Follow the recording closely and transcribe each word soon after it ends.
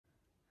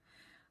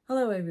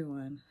Hello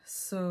everyone.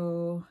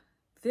 So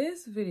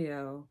this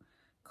video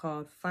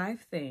called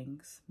 5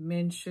 things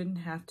men shouldn't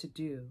have to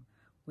do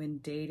when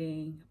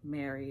dating,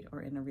 married,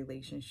 or in a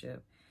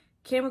relationship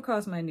came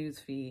across my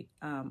newsfeed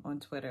on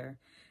Twitter.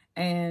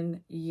 And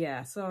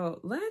yeah,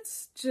 so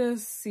let's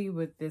just see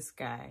what this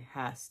guy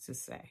has to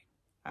say.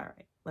 All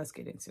right, let's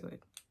get into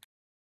it.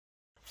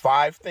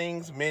 5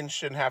 things men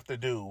shouldn't have to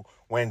do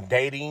when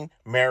dating,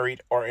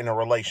 married, or in a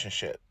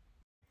relationship.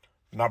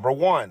 Number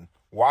 1,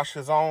 wash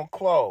his own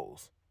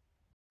clothes.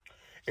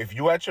 If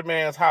you at your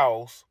man's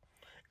house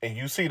and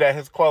you see that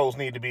his clothes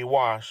need to be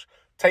washed,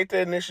 take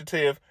the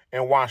initiative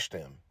and wash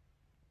them.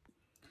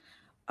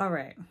 All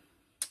right.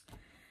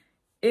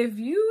 If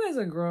you as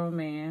a grown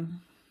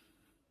man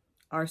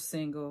are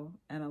single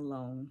and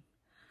alone,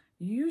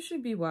 you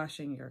should be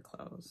washing your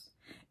clothes.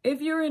 If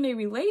you're in a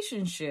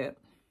relationship,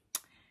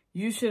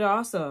 you should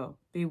also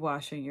be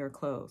washing your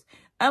clothes,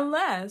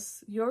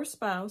 unless your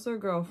spouse or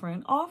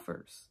girlfriend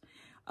offers.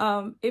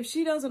 If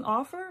she doesn't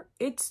offer,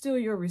 it's still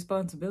your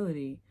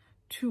responsibility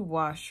to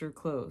wash your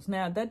clothes.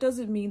 Now, that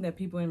doesn't mean that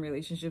people in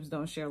relationships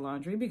don't share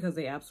laundry, because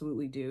they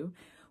absolutely do.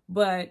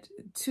 But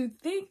to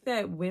think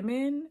that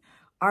women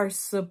are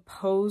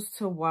supposed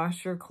to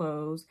wash your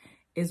clothes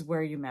is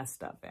where you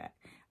messed up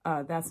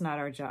at. That's not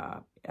our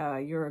job.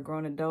 You're a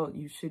grown adult.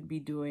 You should be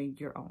doing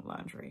your own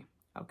laundry.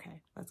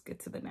 Okay, let's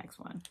get to the next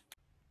one.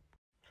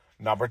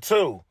 Number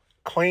 2,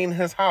 clean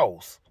his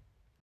house.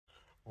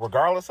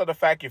 Regardless of the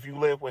fact if you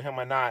live with him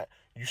or not,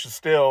 you should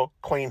still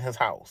clean his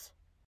house.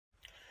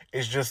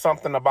 It's just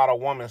something about a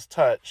woman's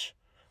touch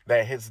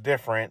that hits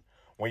different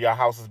when your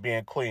house is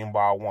being cleaned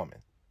by a woman.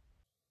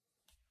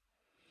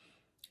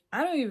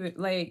 I don't even,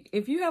 like,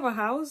 if you have a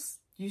house,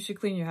 you should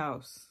clean your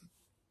house.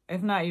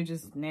 If not, you're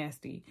just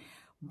nasty.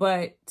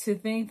 But to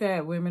think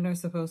that women are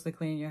supposed to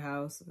clean your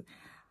house,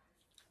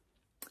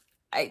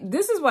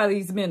 this is why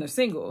these men are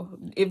single.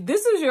 If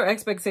this is your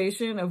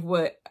expectation of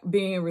what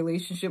being in a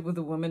relationship with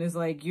a woman is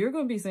like, you're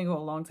going to be single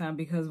a long time,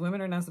 because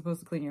women are not supposed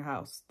to clean your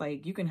house.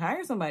 Like, you can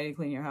hire somebody to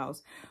clean your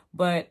house,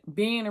 but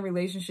being in a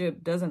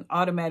relationship doesn't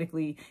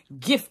automatically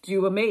gift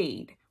you a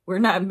maid. We're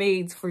not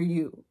maids for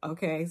you,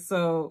 okay?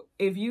 So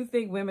if you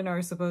think women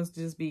are supposed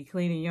to just be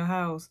cleaning your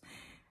house,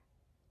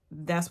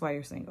 that's why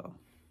you're single.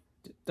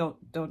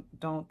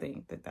 Don't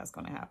think that that's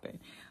going to happen.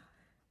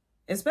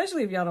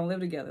 Especially if y'all don't live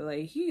together.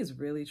 Like, he is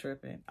really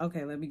tripping.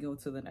 Okay, let me go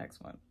to the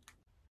next one.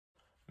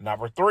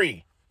 Number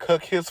 3,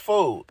 cook his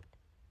food.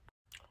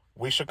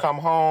 We should come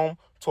home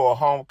to a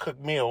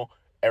home-cooked meal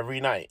every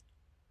night.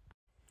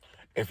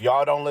 If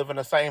y'all don't live in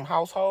the same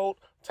household,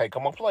 take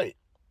him a plate.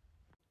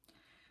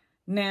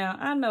 Now,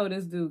 I know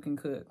this dude can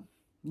cook.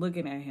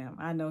 Looking at him,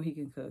 I know he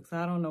can cook. So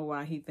I don't know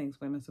why he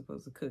thinks women's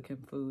supposed to cook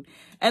him food.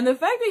 And the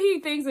fact that he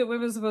thinks that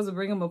women's supposed to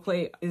bring him a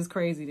plate is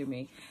crazy to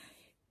me.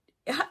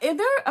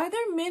 Are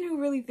there men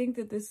who really think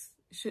that this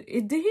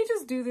did he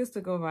just do this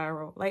to go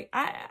viral? Like,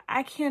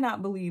 I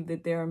cannot believe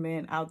that there are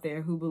men out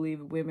there who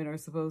believe women are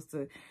supposed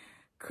to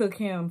cook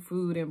him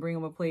food and bring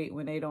him a plate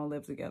when they don't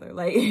live together.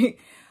 Like,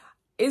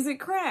 is it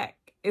crack?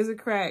 Is it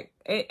crack?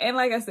 And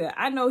like I said,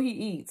 I know he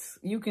eats.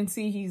 You can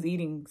see he's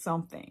eating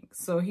something,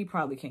 so he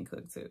probably can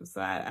cook too. So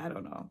I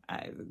don't know.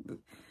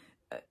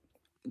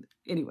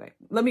 Anyway,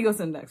 let me go to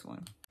the next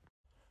one.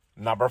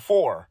 Number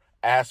 4,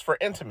 ask for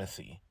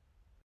intimacy.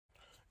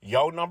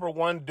 Your number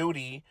 1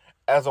 duty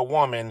as a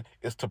woman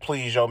is to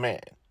please your man.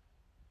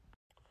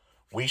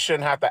 We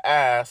shouldn't have to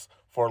ask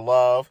for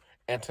love,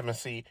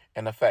 intimacy,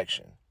 and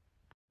affection.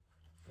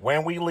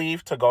 When we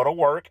leave to go to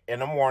work in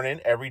the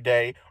morning every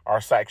day, our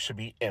sack should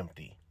be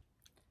empty.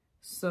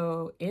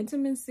 So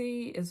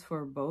intimacy is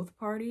for both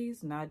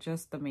parties, not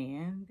just the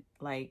man.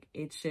 Like,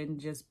 it shouldn't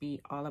just be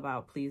all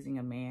about pleasing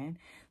a man.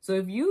 So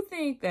if you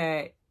think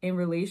that in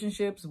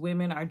relationships,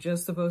 women are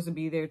just supposed to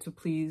be there to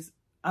please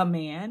a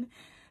man,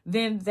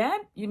 then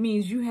that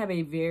means you have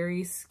a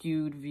very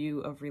skewed view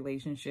of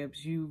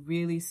relationships. You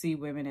really see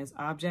women as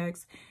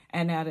objects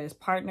and not as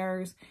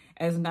partners,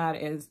 as not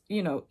as,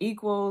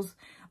 equals.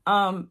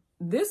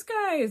 This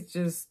guy is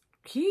just,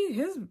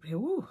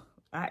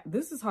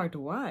 this is hard to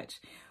watch,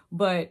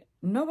 but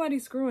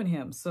nobody's screwing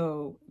him.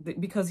 So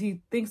because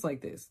he thinks like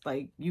this,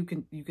 like you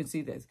can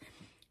see this,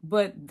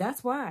 but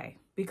that's why,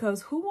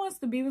 because who wants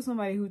to be with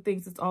somebody who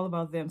thinks it's all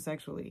about them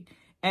sexually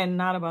and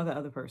not about the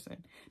other person?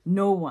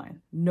 No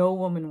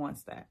woman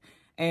wants that.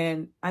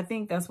 And I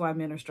think that's why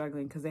men are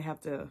struggling, because they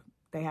have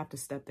to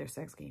step their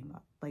sex game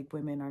up. Like,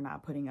 women are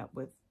not putting up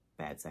with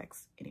bad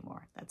sex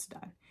anymore. That's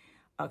done.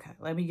 Okay,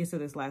 let me get to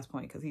this last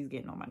point, because he's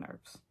getting on my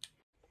nerves.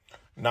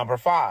 Number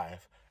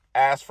 5,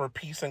 ask for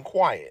peace and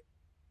quiet.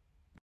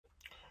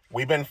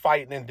 We've been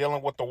fighting and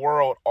dealing with the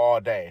world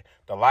all day.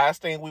 The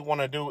last thing we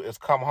want to do is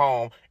come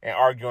home and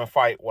argue and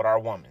fight with our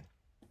woman.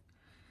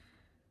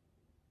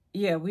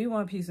 Yeah, we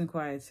want peace and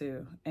quiet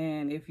too.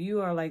 And if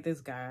you are like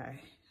this guy,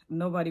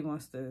 nobody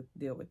wants to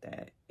deal with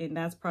that. And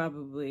that's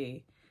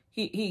probably,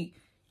 he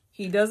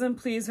doesn't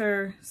please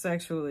her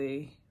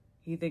sexually.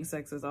 He thinks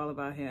sex is all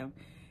about him.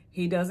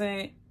 He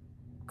doesn't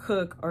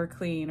cook or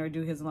clean or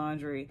do his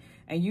laundry.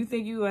 And you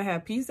think you will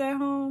have peace at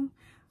home?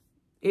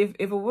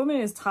 If a woman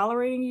is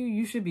tolerating you,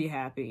 you should be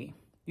happy.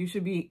 You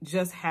should be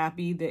just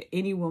happy that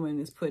any woman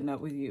is putting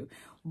up with you.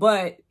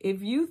 But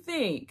if you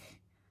think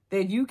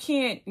that you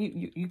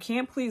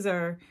can't please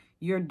her,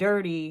 you're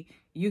dirty,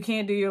 you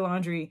can't do your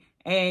laundry,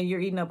 and you're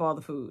eating up all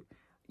the food,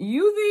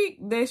 you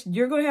think that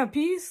you're going to have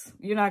peace?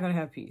 You're not going to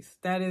have peace.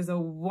 That is a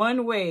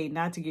one way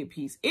not to get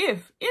peace.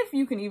 If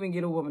you can even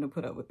get a woman to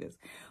put up with this.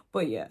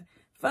 But yeah,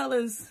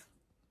 fellas,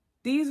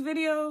 these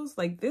videos,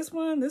 like this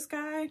one, this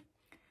guy,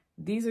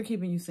 these are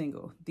keeping you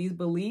single. These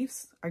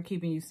beliefs are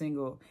keeping you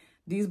single.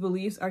 These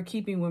beliefs are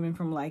keeping women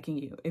from liking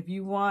you. If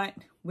you want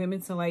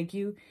women to like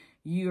you,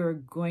 you're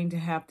going to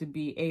have to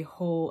be a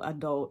whole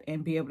adult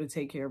and be able to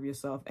take care of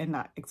yourself and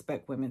not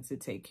expect women to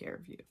take care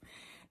of you.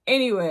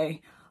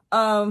 Anyway,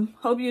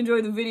 hope you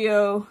enjoyed the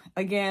video.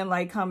 Again,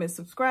 like, comment,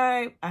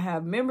 subscribe. I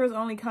have members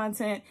only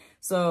content.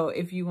 So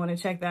if you want to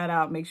check that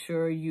out, make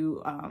sure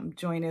you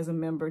join as a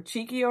member,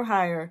 cheeky or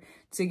higher,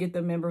 to get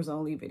the members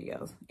only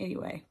videos.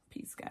 Anyway,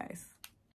 peace, guys.